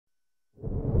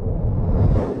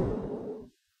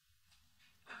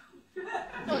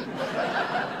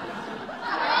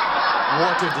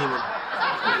Water demon.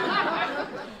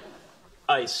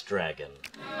 Ice dragon.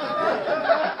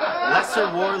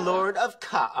 Lesser warlord of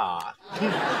Ka'a.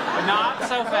 Not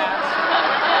so fast.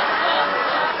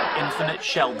 Infinite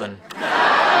Sheldon.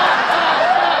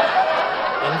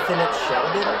 Infinite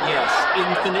Sheldon? Yes,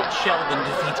 Infinite Sheldon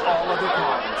defeats all other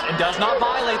cards and does not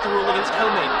violate the rule against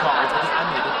co-made cards because I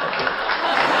made it a book.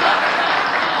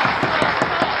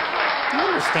 Do you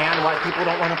understand why people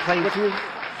don't want to play with you?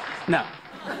 No.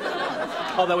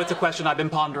 Although it's a question I've been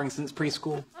pondering since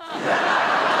preschool.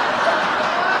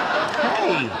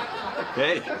 Hey.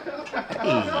 Hey.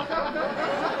 Hey.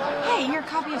 Hey, your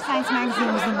copy of Science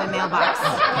Magazine was in my mailbox.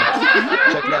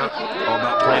 Check it out. All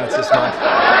about planets this month.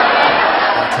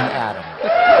 That's an atom.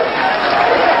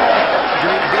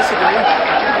 Agree to disagree?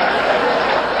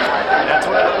 That's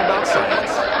what I love about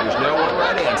science. There's no one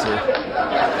right answer.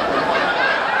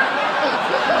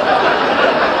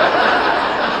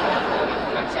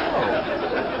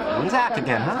 Zach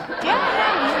again, huh? Yeah,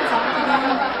 me and Zach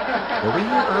again. Were we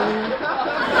here earlier? We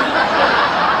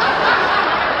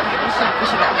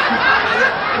should go.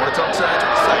 I want to talk science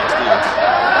with the science dudes.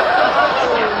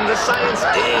 Oh, the science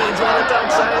dudes want to talk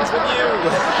science with you.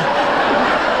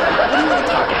 What do you want to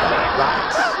talk about?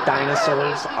 Rocks?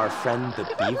 Dinosaurs? Our friend the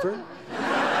beaver?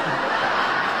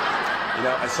 You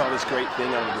know, I saw this great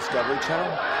thing on the Discovery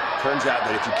Channel. Turns out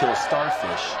that if you kill a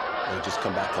starfish, they'll just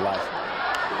come back to life.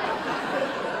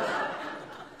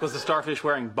 Was the starfish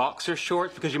wearing boxer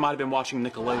shorts? Because you might have been watching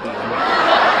Nickelodeon.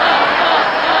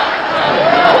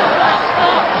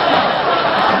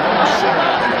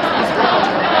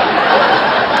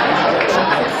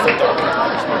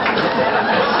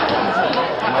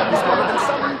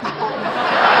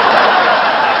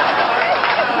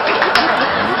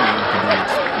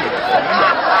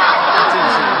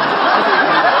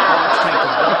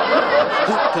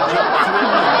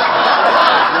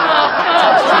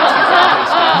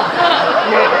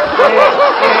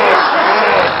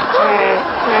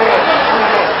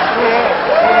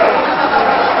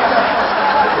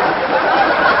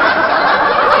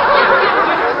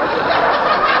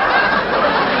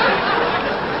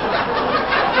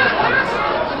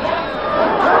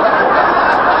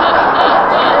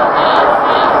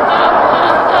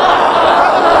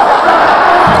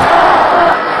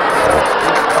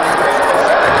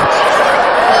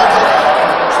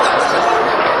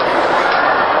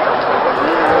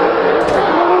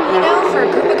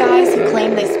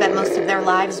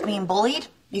 Being bullied,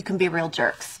 you can be real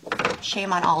jerks.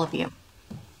 Shame on all of you.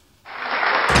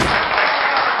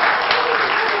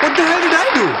 What the hell did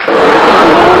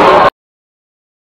I do?